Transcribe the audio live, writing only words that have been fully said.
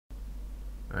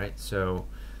All right, so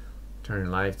turn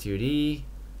Live2D,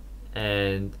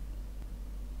 and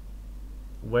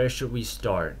where should we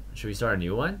start? Should we start a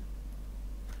new one?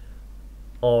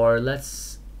 Or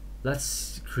let's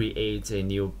create a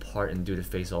new part and do the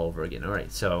face all over again. All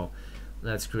right, so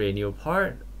let's create a new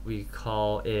part. We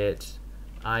call it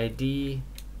ID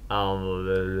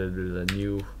the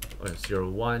new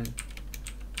 01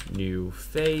 new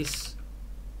face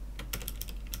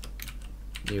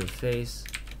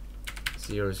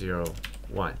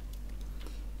 001.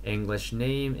 English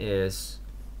name is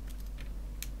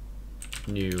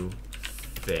new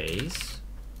face.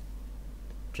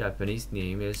 Japanese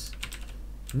name is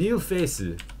new face.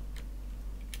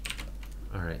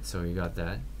 Alright, so we got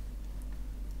that.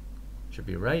 Should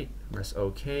be right. Press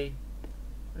OK.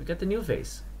 We got the new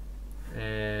face.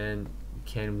 And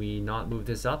can we not move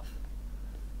this up?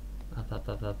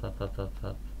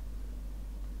 Up.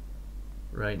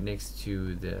 Right next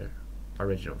to the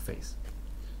original face.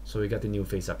 So we got the new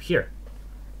face up here.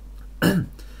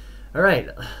 Alright.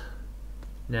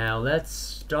 Now let's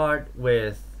start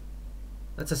with,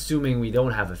 let's assuming we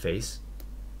don't have a face.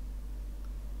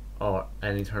 And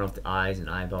then turn off the eyes and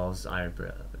eyeballs,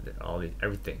 eyebrow,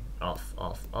 everything. Off.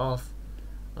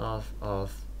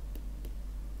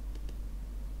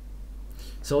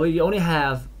 So we only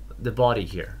have the body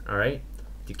here, alright?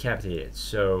 Decapitated.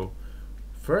 So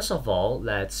first of all,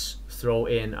 let's throw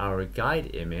in our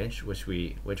guide image, which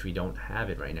we don't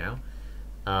have it right now.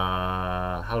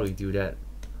 How do we do that?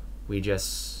 We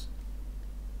just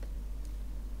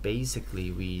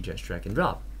drag and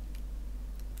drop.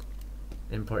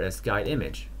 Import as guide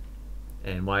image.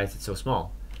 And why is it so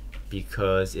small?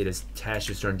 Because it is attached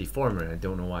to a certain deformer. I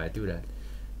don't know why I do that.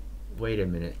 Wait a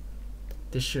minute.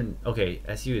 This shouldn't. Okay,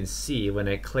 as you can see, when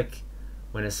I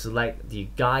select the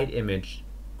guide image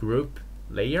group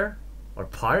layer or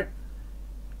part,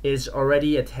 is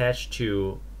already attached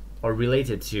to or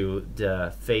related to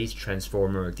the face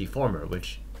transformer or deformer,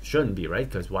 which shouldn't be, right?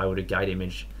 Because why would a guide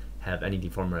image have any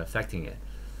deformer affecting it?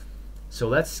 So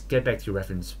let's get back to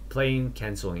reference plane,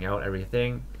 canceling out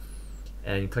everything,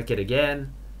 and click it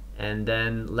again, and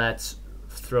then let's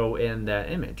throw in that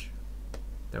image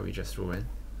that we just threw in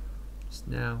just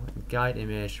now. Guide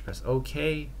image, press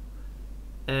OK,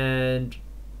 and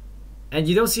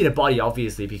you don't see the body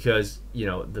obviously because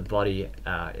the body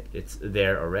it's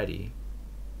there already.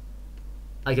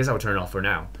 I guess I'll turn it off for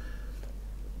now.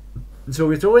 So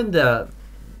we throw in the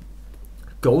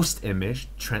ghost image,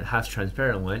 half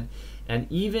transparent one. And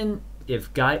even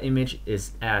if guide image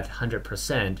is at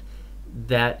 100%,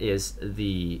 that is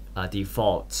the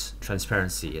default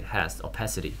transparency. It has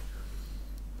opacity.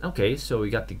 Okay, so we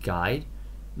got the guide.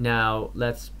 Now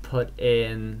let's put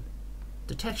in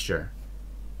the texture.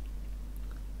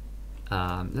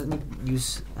 I'm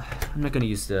not going to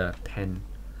use the pen.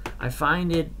 I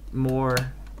find it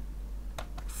more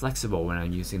flexible when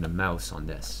I'm using the mouse on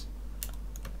this.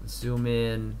 Zoom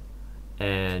in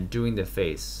and doing the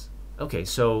face. Okay,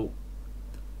 so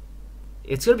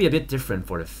it's gonna be a bit different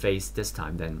for the face this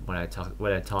time than what I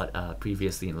taught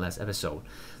previously in the last episode.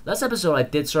 Last episode I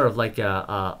did sort of like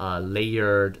a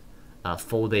layered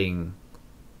folding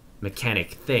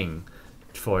mechanic thing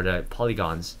for the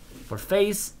polygons. For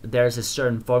face, there's a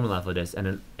certain formula for this,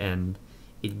 and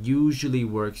it usually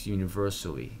works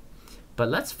universally. But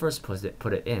let's first put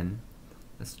it in.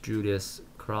 Let's do this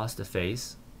across the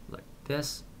face like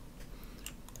this.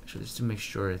 Actually, just to make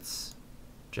sure it's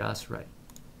just right.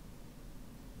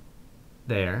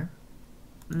 There.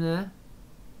 Nah.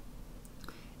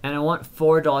 And I want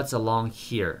 4 dots along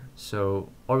here. So,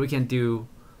 or we can do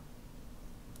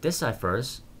this side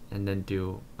first and then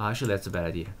do, actually that's a bad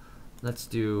idea. Let's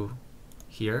do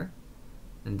here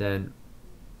and then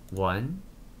 1,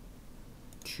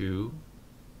 2,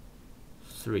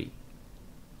 3.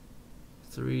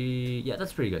 Yeah,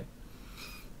 that's pretty good.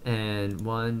 And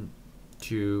 1,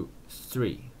 2,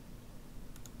 3.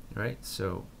 All right,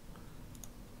 so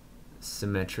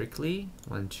symmetrically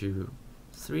 1, 2,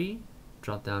 3.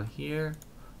 Drop down here.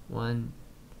 1,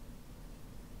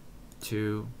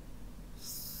 2,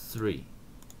 3.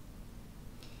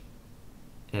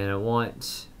 And I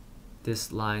want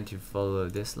this line to follow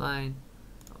this line,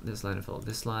 this line to follow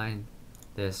this line,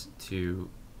 this to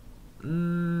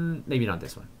maybe not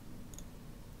this one.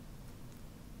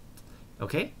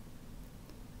 Okay.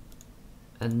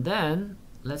 And then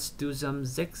let's do some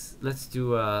let's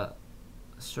do a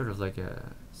sort of like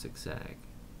a zigzag.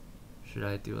 Should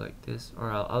I do like this,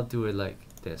 or I'll do it like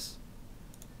this?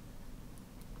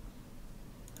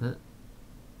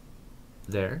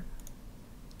 There.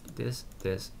 This.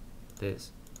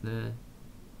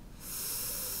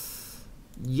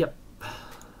 Yep.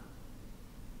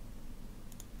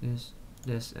 this,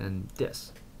 and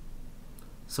this.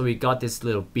 So we got this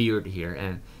little beard here,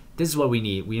 and this is what we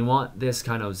need. We want this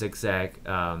kind of zigzag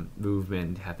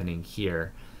movement happening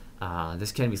here.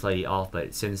 This can be slightly off,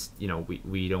 but since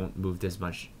we don't move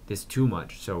this too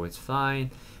much, so it's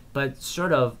fine. But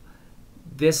sort of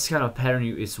this kind of pattern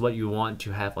is what you want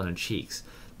to have on the cheeks.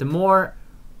 The more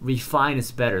refined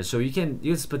is better. So you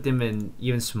just put them in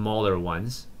even smaller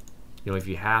ones, if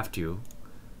you have to.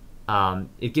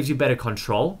 It gives you better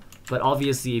control. But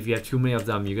obviously, if you have too many of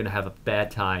them, you're gonna have a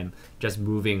bad time just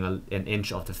moving an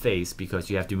inch off the face because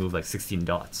you have to move like 16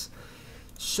 dots.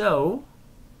 So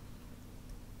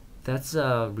that's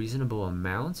a reasonable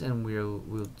amount, and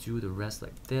we'll do the rest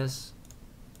like this.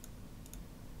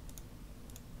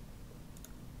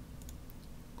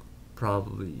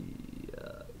 Probably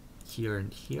here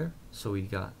and here. So we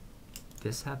got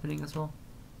this happening as well.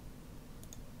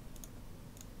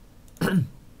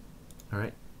 All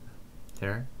right,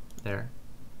 there.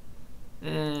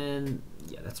 And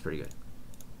yeah, that's pretty good.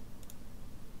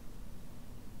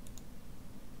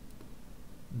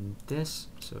 And this,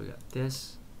 so we got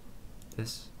this,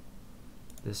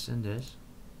 and this.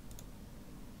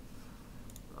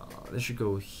 This should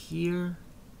go here.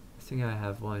 I think I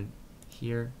have one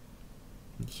here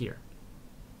and here.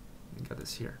 I got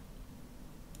this here.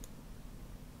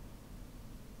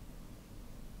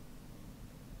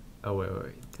 Oh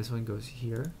wait. This one goes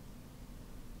here.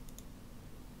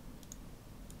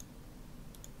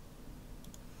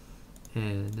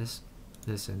 And this,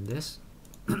 and this.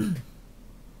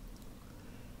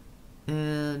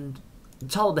 And the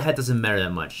top of the head doesn't matter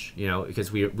that much, because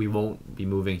we won't be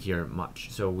moving here much,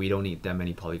 so we don't need that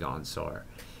many polygons or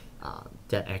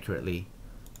that accurately.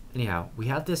 Anyhow, we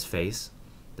have this face,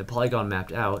 the polygon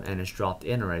mapped out, and it's dropped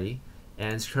in already,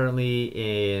 and it's currently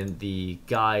in the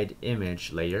guide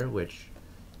image layer, which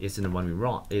isn't the one we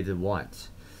want.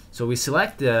 So we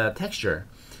select the texture,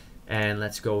 and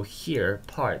let's go here,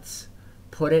 parts.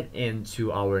 Put it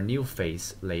into our new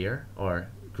face layer or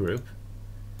group.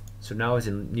 So now it's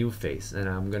in new face, and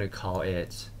I'm gonna call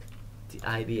it the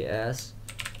IDS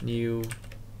new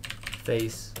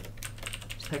face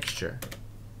texture.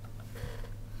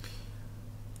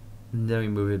 And then we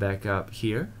move it back up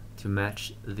here to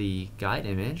match the guide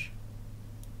image.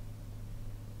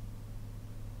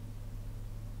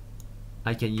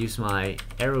 I can use my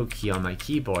arrow key on my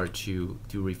keyboard to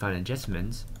do refine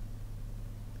adjustments.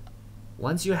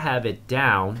 Once you have it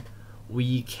down,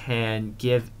 we can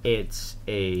give it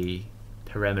a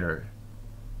parameter,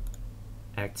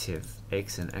 active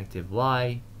X and active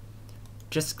Y.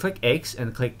 Just click X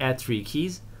and click add 3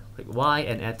 keys, click Y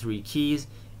and add 3 keys,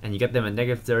 and you get them at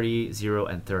 -30, 0,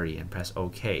 and 30, and press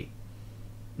OK.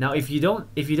 Now if you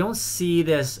don't see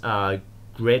this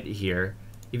grid here,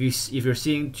 if you're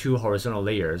seeing 2 horizontal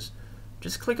layers,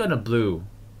 just click on the blue.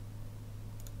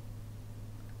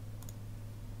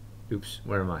 Oops,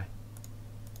 where am I?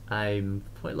 I'm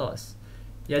quite lost.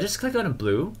 Yeah, just click on the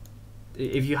blue.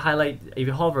 If you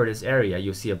hover this area,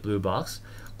 you'll see a blue box.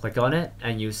 Click on it,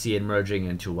 and you see it merging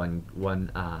into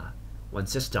one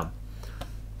system.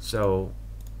 So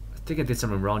I think I did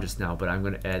something wrong just now, but I'm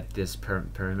going to add this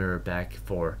perimeter back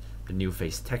for the new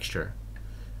face texture.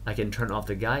 I can turn off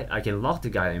the guide. I can lock the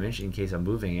guide image in case I'm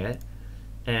moving it,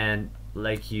 and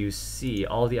like you see,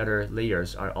 all the other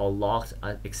layers are all locked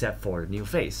except for the new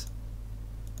face.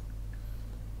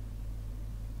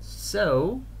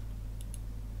 So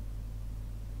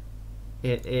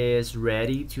it is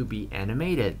ready to be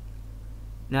animated.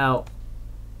 Now,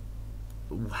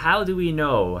 how do we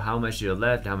know how much to the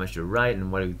left, how much to the right, and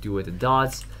what do we do with the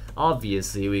dots?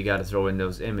 Obviously, we got to throw in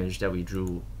those images that we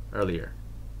drew earlier.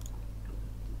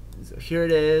 So here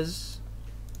it is.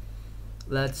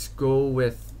 Let's go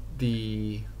with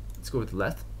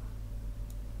left.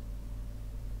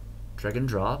 Drag and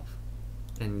drop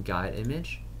and guide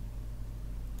image.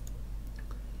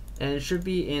 And it should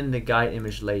be in the guide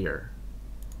image layer.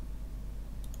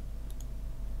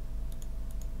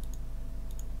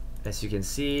 As you can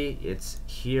see, it's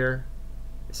here.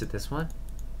 Is it this one?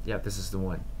 Yeah, this is the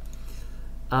one.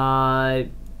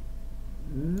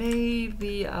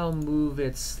 Maybe I'll move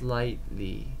it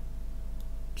slightly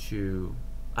to...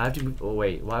 I have to move... Oh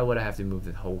wait, why would I have to move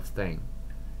the whole thing?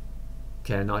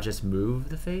 Can I not just move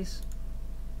the face?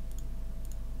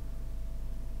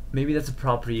 Maybe that's a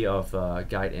property of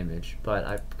guide image, but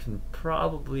I can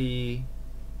probably...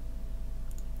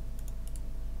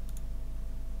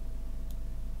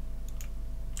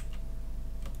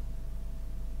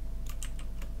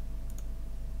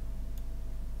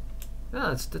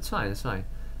 No, that's fine, that's fine.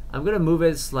 I'm gonna move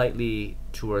it slightly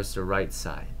towards the right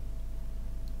side.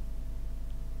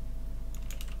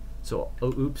 So,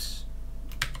 oh, oops,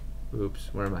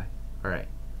 where am I? All right.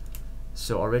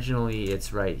 So originally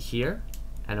it's right here,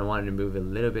 and I wanted to move a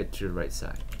little bit to the right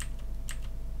side.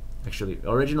 Actually,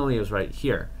 originally it was right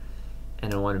here,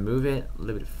 and I want to move it a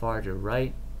little bit farther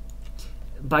right.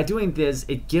 By doing this,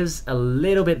 it gives a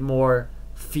little bit more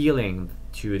feeling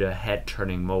to the head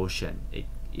turning motion.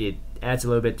 It adds a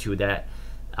little bit to that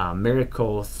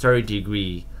miracle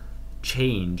 30-degree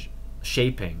change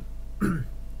shaping.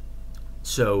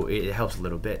 So it helps a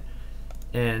little bit.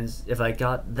 And if I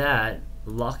got that,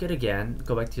 lock it again,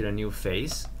 go back to the new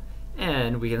face,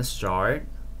 and we can start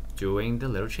doing the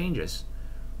little changes.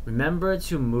 Remember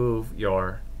to move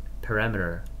your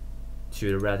parameter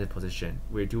to the relative position.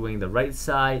 We're doing the right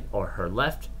side or her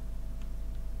left,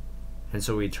 and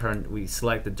so we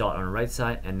select the dot on the right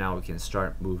side, and now we can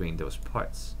start moving those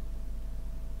parts.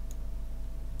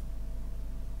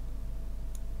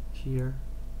 Here.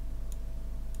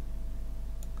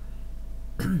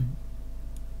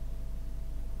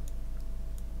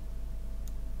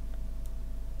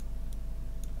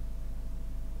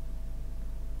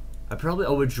 I probably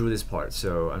overdrew this part,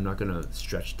 so I'm not gonna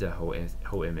stretch the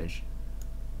whole image.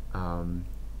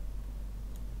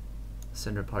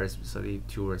 Center part is slightly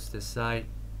towards this side.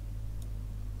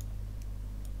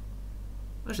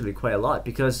 Actually, quite a lot,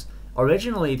 because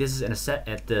originally this is in a set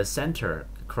at the center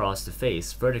across the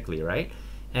face vertically, right?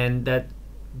 And that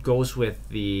goes with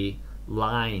the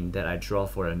line that I draw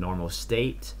for a normal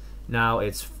state. Now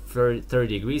it's 30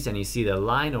 degrees, and you see the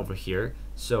line over here,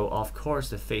 so of course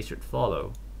the face should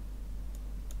follow.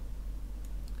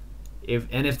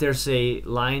 If there's a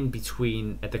line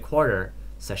between at the quarter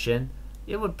section,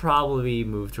 it would probably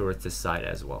move towards this side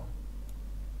as well.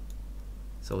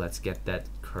 So let's get that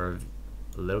curve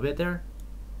a little bit there,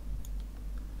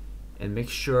 and make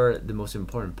sure the most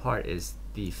important part is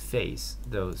the face.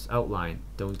 Those outline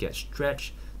don't get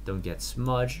stretched, don't get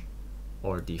smudged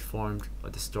or deformed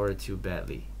or distorted too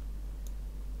badly.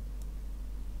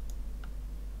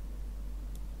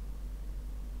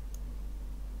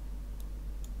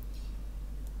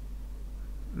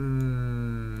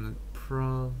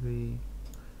 Probably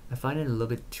I find it a little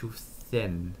bit too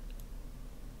thin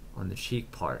on the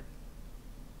cheek part.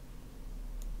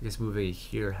 I guess moving it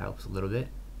here helps a little bit.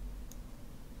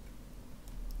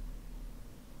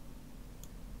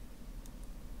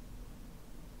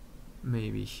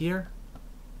 Maybe here.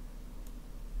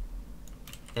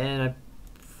 And I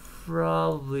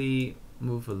probably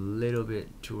move a little bit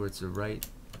towards the right.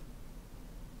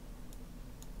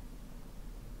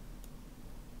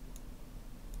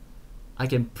 I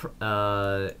can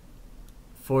for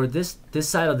this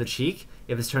side of the cheek,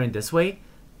 if it's turning this way,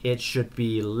 it should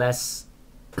be less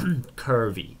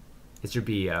curvy. It should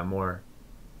be more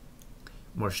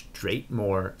straight,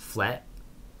 more flat,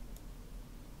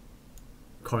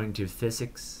 according to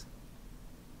physics.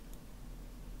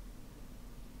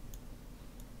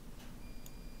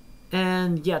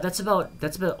 And yeah, that's about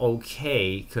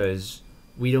okay, because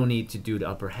we don't need to do the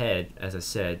upper head, as I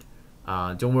said.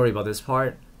 Don't worry about this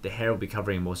part. The hair will be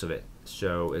covering most of it,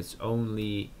 so it's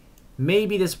only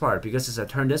maybe this part, because as I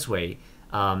turn this way,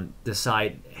 the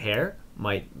side hair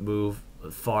might move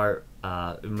far,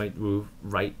 it might move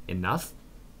right enough,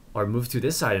 or move to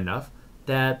this side enough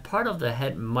that part of the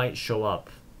head might show up.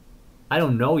 I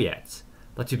don't know yet,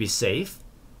 but to be safe,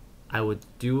 I would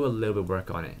do a little bit of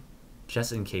work on it,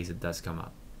 just in case it does come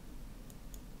up.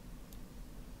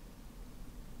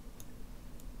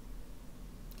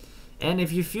 And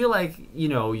if you feel like, you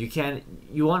know,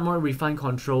 you want more refined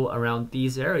control around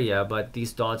these area, but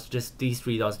these dots, just these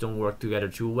three dots don't work together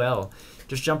too well,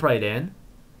 just jump right in,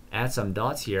 add some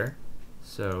dots here.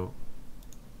 So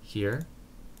here,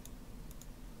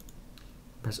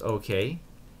 press OK,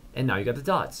 and now you got the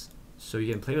dots, so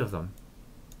you can play with them.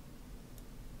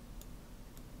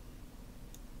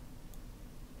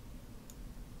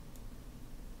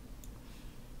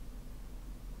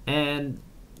 And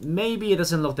maybe it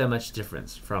doesn't look that much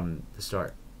difference from the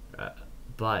start,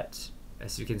 but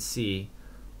as you can see,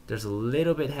 there's a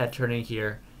little bit head turning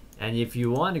here, and if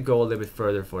you want to go a little bit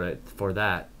further for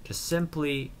that, just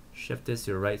simply shift this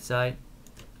to the right side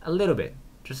a little bit,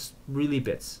 just really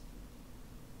bits.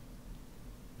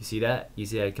 You see that? You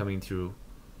see that coming through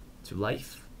to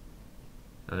life?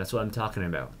 And that's what I'm talking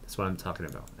about. That's what I'm talking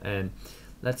about. And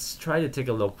let's try to take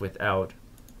a look without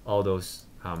all those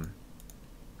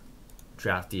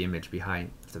drafty image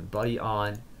behind. The body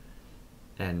on,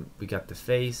 and we got the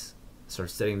face sort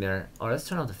of sitting there. Oh, let's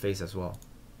turn on the face as well.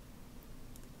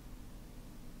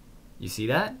 You see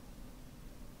that?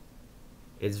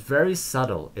 It's very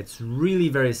subtle. It's really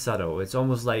very subtle. It's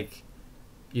almost like,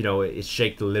 you know, it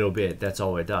shaked a little bit. That's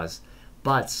all it does.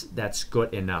 but that's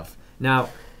good enough. Now,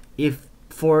 if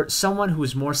for someone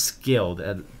who's more skilled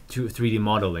at 3D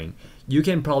modeling, you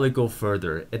can probably go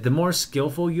further. The more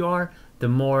skillful you are, the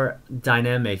more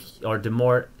dynamic or the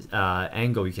more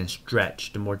angle you can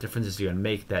stretch, the more differences you can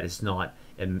make that is not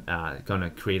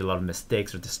gonna create a lot of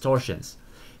mistakes or distortions.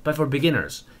 But for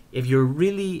beginners, if you're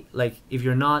really if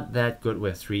you're not that good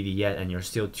with 3D yet and you're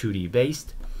still 2D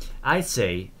based, I'd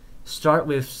say start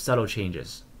with subtle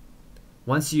changes.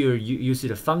 Once you're used to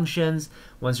the functions,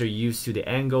 once you're used to the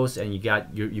angles, and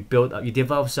you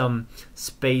develop some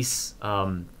space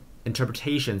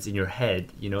interpretations in your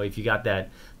head. You know, if you got that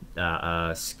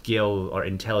skill or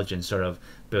intelligence sort of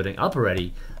building up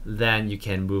already, then you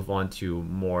can move on to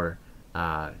more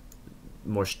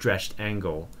stretched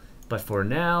angle. But for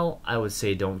now, I would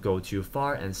say don't go too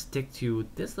far and stick to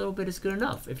this little bit is good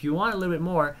enough. If you want a little bit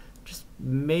more, just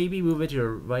maybe move it to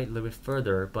your right a little bit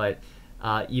further, but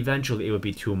eventually it would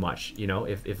be too much. You know,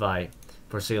 if I,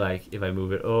 for say if I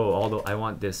move it, although I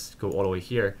want this to go all the way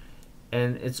here,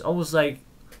 and it's almost like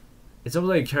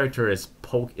a character is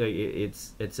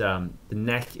the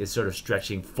neck is sort of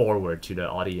stretching forward to the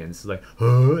audience, like,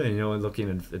 and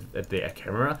looking at the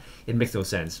camera. It makes no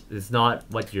sense. It's not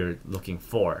what you're looking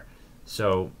for.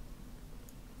 So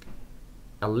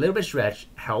a little bit stretch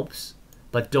helps,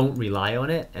 but don't rely on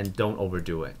it and don't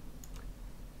overdo it.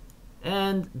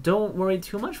 And don't worry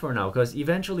too much for now, because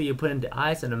eventually you put in the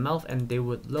eyes and the mouth and they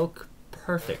would look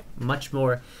perfect, much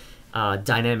more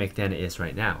dynamic than it is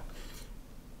right now.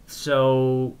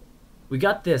 So we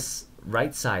got this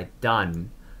right side done.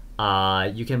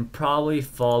 You can probably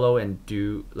follow and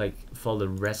do the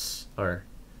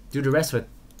rest with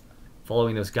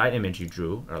following those guide image you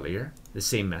drew earlier, the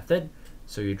same method.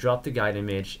 So you drop the guide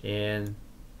image in,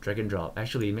 drag and drop.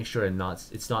 Actually, make sure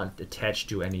it's not attached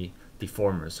to any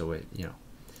deformer. So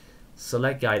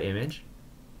select guide image,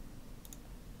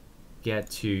 get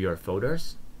to your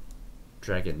folders,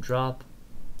 drag and drop,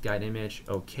 guide image,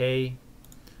 okay.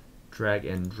 Drag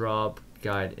and drop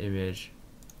guide image,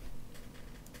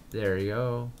 there you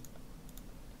go,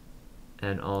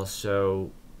 and also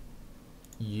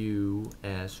you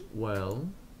as well,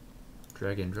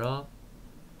 drag and drop.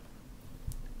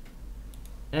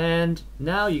 And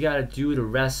now you gotta do the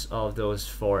rest of those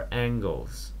 4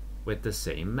 angles with the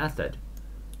same method.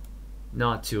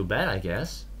 Not too bad, I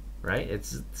guess, right? It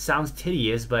sounds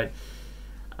tedious, but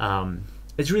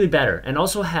it's really better. And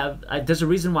also there's a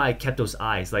reason why I kept those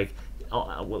eyes.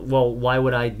 Well, why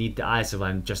would I need the eyes if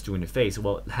I'm just doing the face?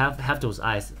 Well, have those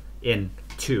eyes in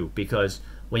too, because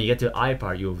when you get to the eye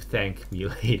part, you'll thank me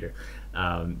later.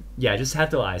 Yeah, just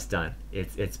have the eyes done.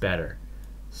 It's better.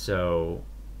 So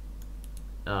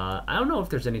I don't know if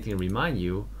there's anything to remind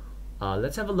you.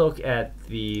 Let's have a look at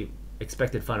the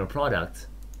expected final product.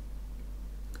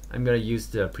 I'm gonna use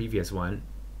the previous one.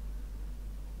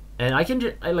 And I can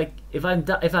if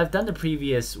I've done the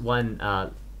previous one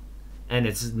and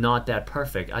it's not that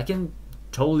perfect, I can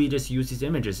totally just use these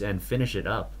images and finish it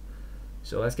up.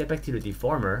 So let's get back to the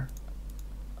deformer.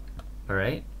 All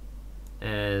right,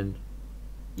 and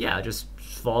yeah, just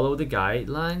follow the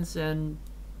guidelines and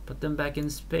put them back in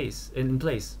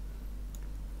place.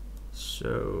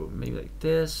 So maybe like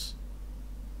this.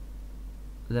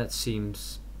 That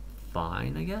seems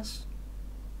fine, I guess.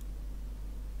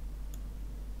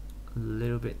 A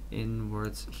little bit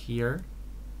inwards here.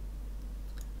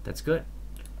 That's good.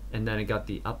 And then I got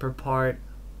the upper part.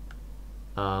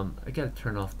 I gotta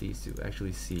turn off these to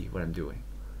actually see what I'm doing.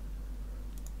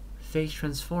 Face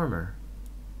transformer.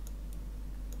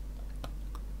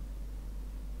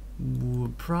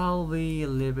 Probably a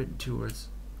little bit towards.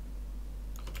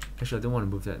 Actually, I don't want to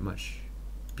move that much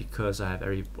because I have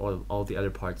all the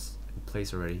other parts in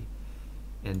place already,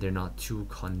 and they're not too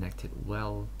connected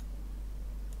well.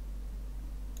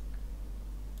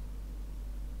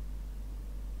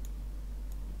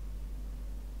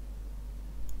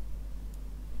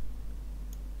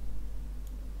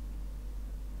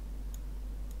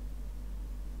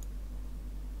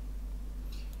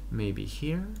 Maybe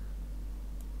here.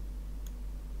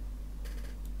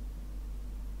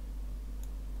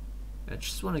 I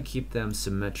just want to keep them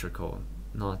symmetrical,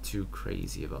 not too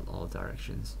crazy about all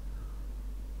directions.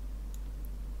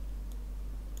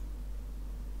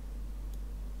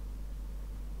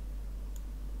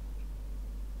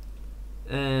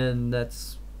 And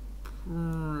let's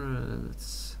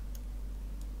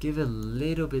give it a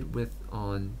little bit width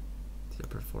on the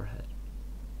upper forehead.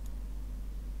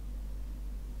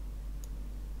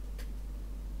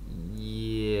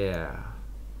 Yeah,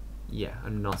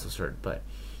 I'm not so certain, but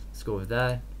let's go with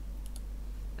that.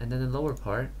 And then the lower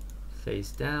part,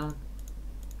 face down.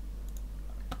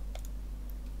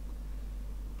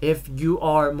 If you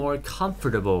are more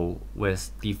comfortable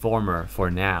with deformer for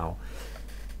now,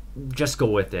 just go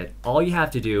with it. All you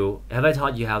have to do, have I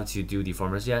taught you how to do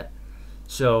deformers yet?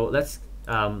 So let's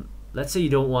say you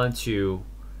don't want to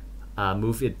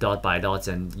move it dot by dots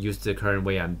and use the current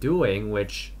way I'm doing,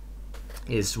 which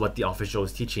is what the official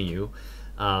is teaching you.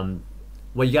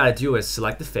 What you gotta do is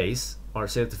select the face, or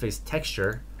select the face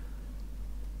texture.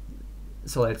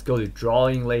 So let's go to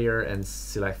drawing layer and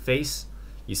select face.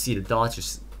 You see the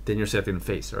dots, then you're selecting the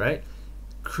face, alright?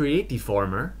 Create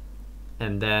deformer,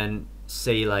 and then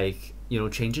say like, you know,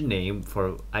 change the name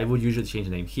for, I would usually change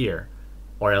the name here,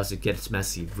 or else it gets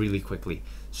messy really quickly.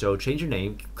 So change your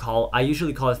name, I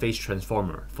usually call it face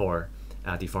transformer for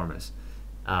deformers.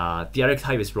 The other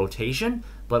type is rotation,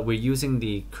 but we're using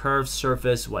the curved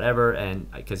surface, whatever, and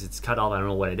because it's cut off, I don't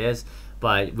know what it is,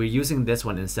 but we're using this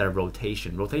one instead of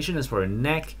rotation. Rotation is for a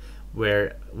neck,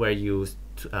 where you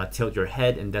tilt your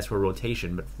head, and that's for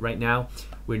rotation. But right now,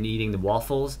 we're needing the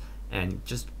waffles, and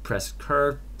just press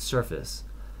curved surface.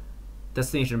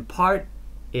 Destination part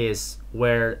is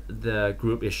where the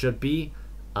group it should be.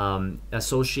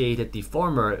 Associated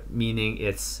deformer, meaning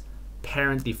it's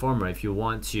parent deformer. If you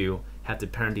want to have the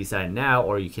parent decide now,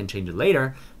 or you can change it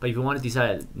later, but if you want to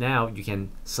decide it now, you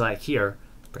can select here,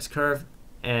 press curve,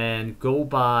 and go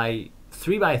by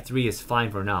 3x3 is fine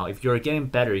for now. If you're getting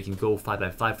better, you can go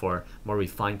 5x5 for more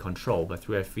refined control, but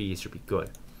 3x3 should be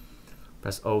good.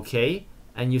 Press OK,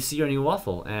 and you see your new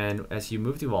waffle, and as you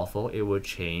move the waffle, it will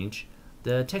change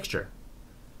the texture.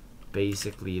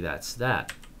 Basically, that's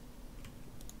that.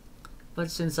 But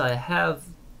since I have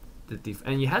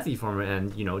and you have the deformer,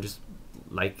 and you know, just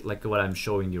like what I'm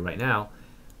showing you right now,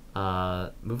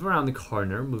 move around the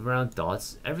corner, move around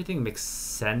dots, everything makes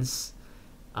sense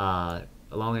as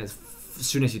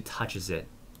soon as you touches it.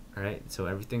 Alright, so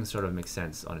everything sort of makes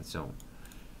sense on its own.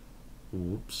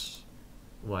 Oops,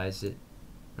 why is it?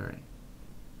 Alright.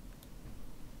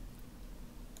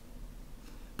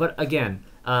 But again,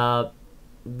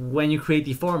 when you create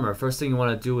deformer, first thing you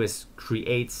want to do is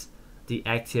create the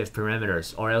active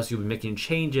parameters, or else you'll be making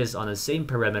changes on the same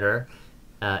parameter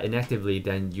inactively,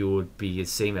 then you would be the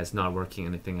same as not working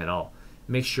anything at all.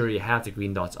 Make sure you have the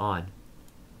green dots on.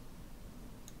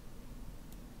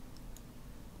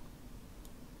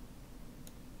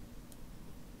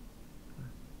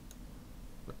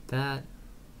 Like that.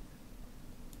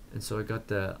 And so I got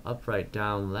the up, right,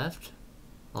 down, left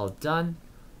all done.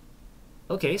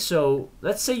 Okay, so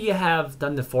let's say you have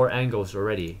done the 4 angles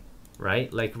already,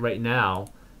 right? Like right now,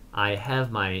 I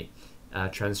have my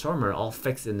transformer all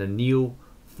fixed in the new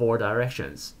 4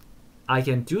 directions. I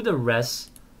can do the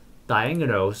rest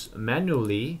diagonals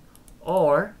manually,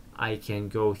 or I can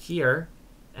go here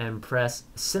and press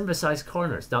synthesize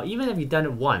corners. Now, even if you've done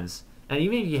it once, and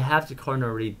even if you have the corner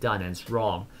already done and it's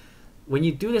wrong, when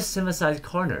you do the synthesize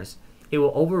corners, it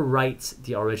will overwrite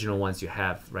the original ones you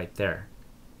have right there.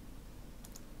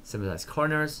 Synthesize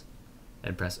corners,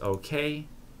 and press OK.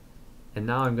 And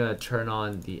now I'm gonna turn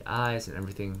on the eyes and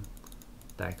everything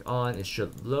back on. It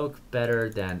should look better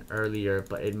than earlier,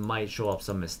 but it might show up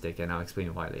some mistake, and I'll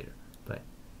explain why later. But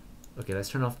okay, let's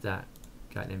turn off that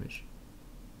guide image.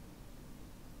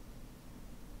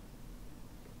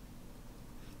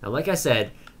 Now, like I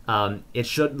said, it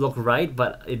should look right,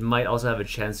 but it might also have a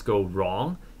chance to go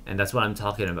wrong, and that's what I'm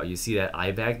talking about. You see that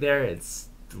eye bag there?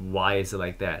 Why is it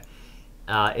like that?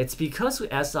 It's because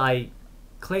as I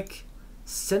click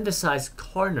synthesize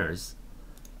corners,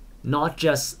 not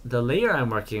just the layer I'm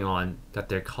working on got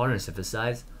their corner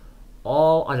synthesized,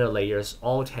 all other layers,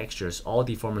 all textures, all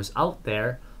deformers out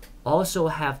there also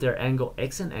have their angle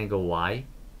X and angle Y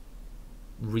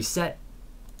reset,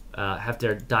 have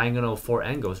their diagonal 4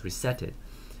 angles resetted.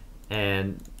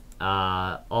 And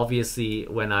obviously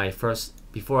when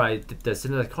before I did the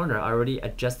synthesize corner, I already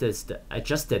adjusted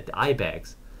the eye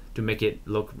bags to make it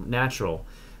look natural.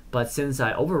 But since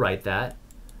I overwrote that,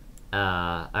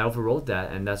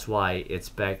 and that's why it's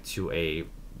back to a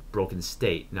broken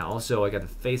state. Now also I got the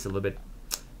face a little bit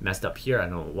messed up here. I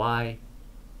don't know why.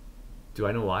 Do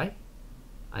I know why?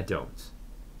 I don't.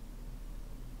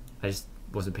 I just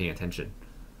wasn't paying attention.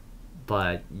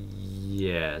 But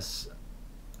yes.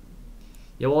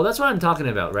 Yeah, well, that's what I'm talking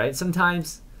about, right?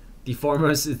 Sometimes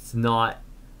deformers, it's not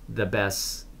the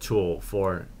best tool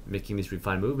for making these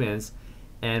refined movements,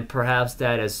 and perhaps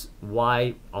that is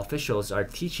why officials are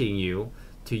teaching you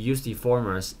to use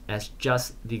deformers as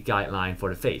just the guideline for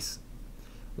the face.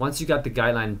 Once you got the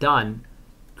guideline done,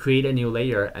 create a new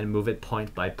layer and move it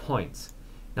point by point.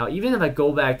 Now, even if I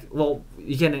go back, well,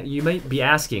 you might be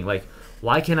asking, like,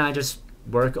 why can't I just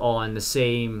work on the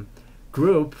same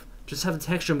group, just have the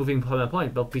texture moving point by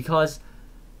point? But because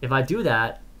if I do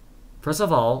that, First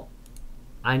of all,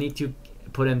 I need to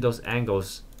put in those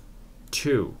angles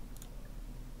too,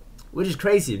 which is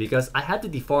crazy because I had the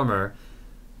deformer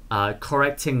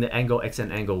correcting the angle X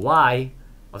and angle Y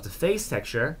of the face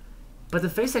texture, but the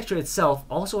face texture itself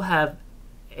also have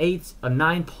 8 or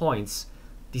 9 points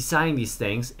designing these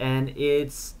things, and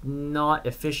it's not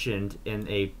efficient in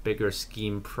a bigger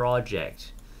scheme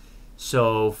project.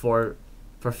 So for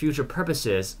future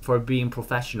purposes, for being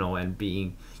professional and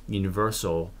being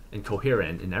universal and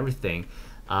coherent and everything,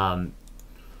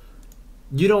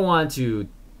 you don't want to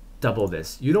double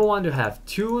this. You don't want to have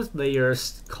 2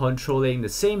 layers controlling the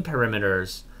same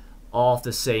parameters of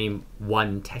the same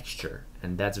one texture,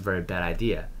 and that's a very bad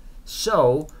idea.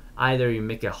 So either you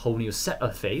make a whole new set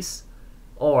of face,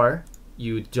 or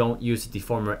you don't use the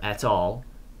deformer at all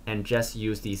and just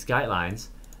use these guidelines,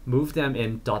 move them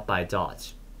in dot by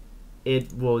dot.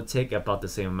 It will take about the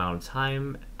same amount of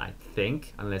time, I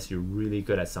think, unless you're really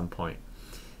good at some point.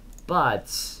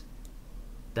 But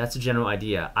that's a general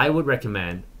idea. I would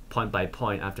recommend point by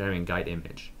point after having a guide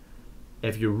image.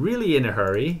 If you're really in a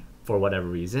hurry, for whatever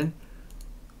reason,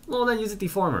 well, then use a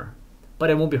deformer. But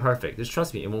it won't be perfect. Just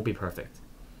trust me, it won't be perfect.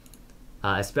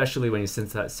 Especially when you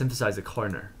synthesize the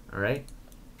corner, alright?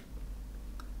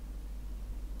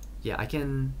 Yeah, I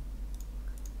can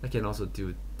also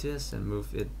do this and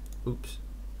move it,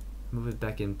 move it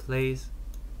back in place.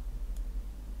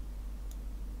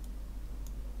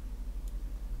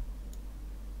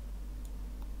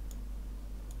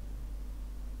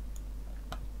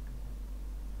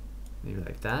 Maybe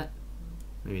like that,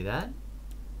 maybe that.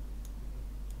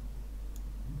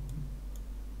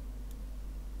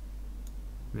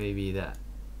 Maybe that.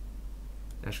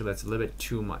 Actually, that's a little bit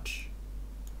too much.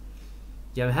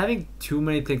 Yeah, I'm having too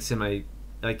many things in my,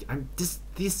 like,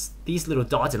 these little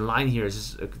dots and line here is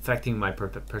just affecting my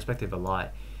perspective a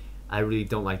lot. I really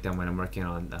don't like them when I'm working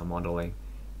on modeling,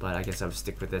 but I guess I'll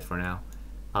stick with it for now.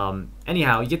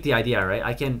 Anyhow, you get the idea, right?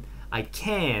 I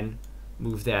can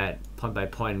move that point by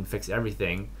point and fix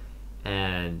everything,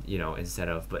 and instead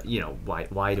of, but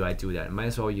why do I do that? I might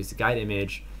as well use the guide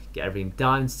image, get everything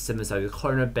done, synthesize the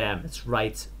corner, bam, it's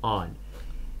right on.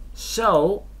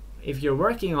 So if you're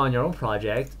working on your own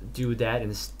project, do that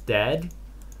instead,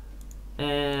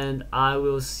 and I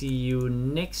will see you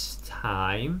next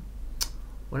time.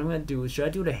 What I'm gonna do, should I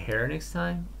do the hair next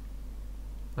time,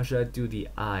 or should I do the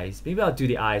eyes? Maybe I'll do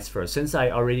the eyes first, since I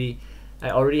already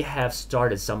have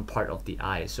started some part of the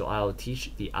eyes, so I'll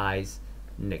teach the eyes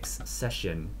next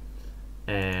session.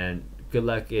 And good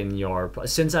luck in your,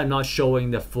 since I'm not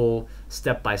showing the full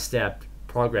step-by-step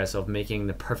progress of making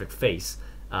the perfect face.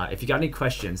 If you got any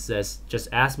questions, just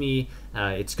ask me.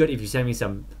 It's good if you send me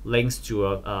some links to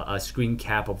a screen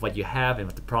cap of what you have and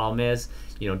what the problem is.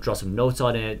 Draw some notes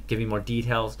on it, give me more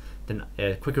details. Then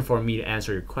quicker for me to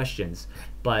answer your questions.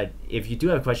 But if you do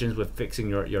have questions with fixing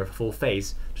your full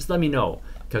face, just let me know,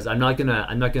 because I'm not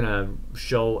gonna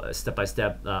show a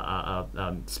step-by-step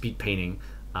speed painting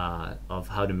of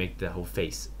how to make the whole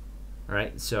face. All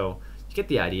right, so you get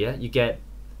the idea.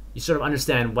 You sort of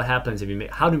understand what happens if you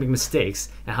how to make mistakes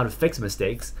and how to fix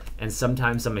mistakes. And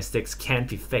sometimes some mistakes can't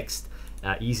be fixed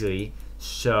easily.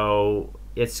 So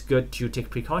it's good to take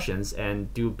precautions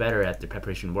and do better at the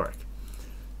preparation work.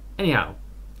 Anyhow,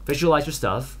 visualize your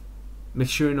stuff. Make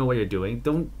sure you know what you're doing.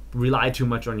 Don't rely too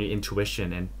much on your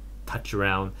intuition and touch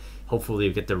around. Hopefully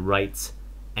you get the right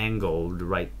angle, the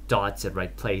right dots at the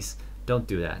right place. Don't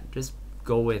do that. Just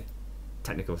go with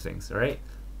technical things, all right?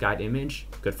 Guide image,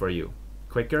 good for you.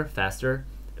 Quicker, faster.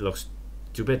 It looks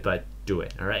stupid, but do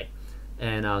it, all right?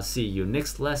 And I'll see you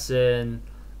next lesson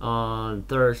on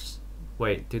Thursday.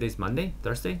 Wait, today's Monday?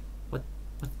 Thursday? What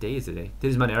day is it today?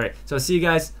 Today's Monday, all right. So I'll see you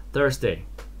guys Thursday.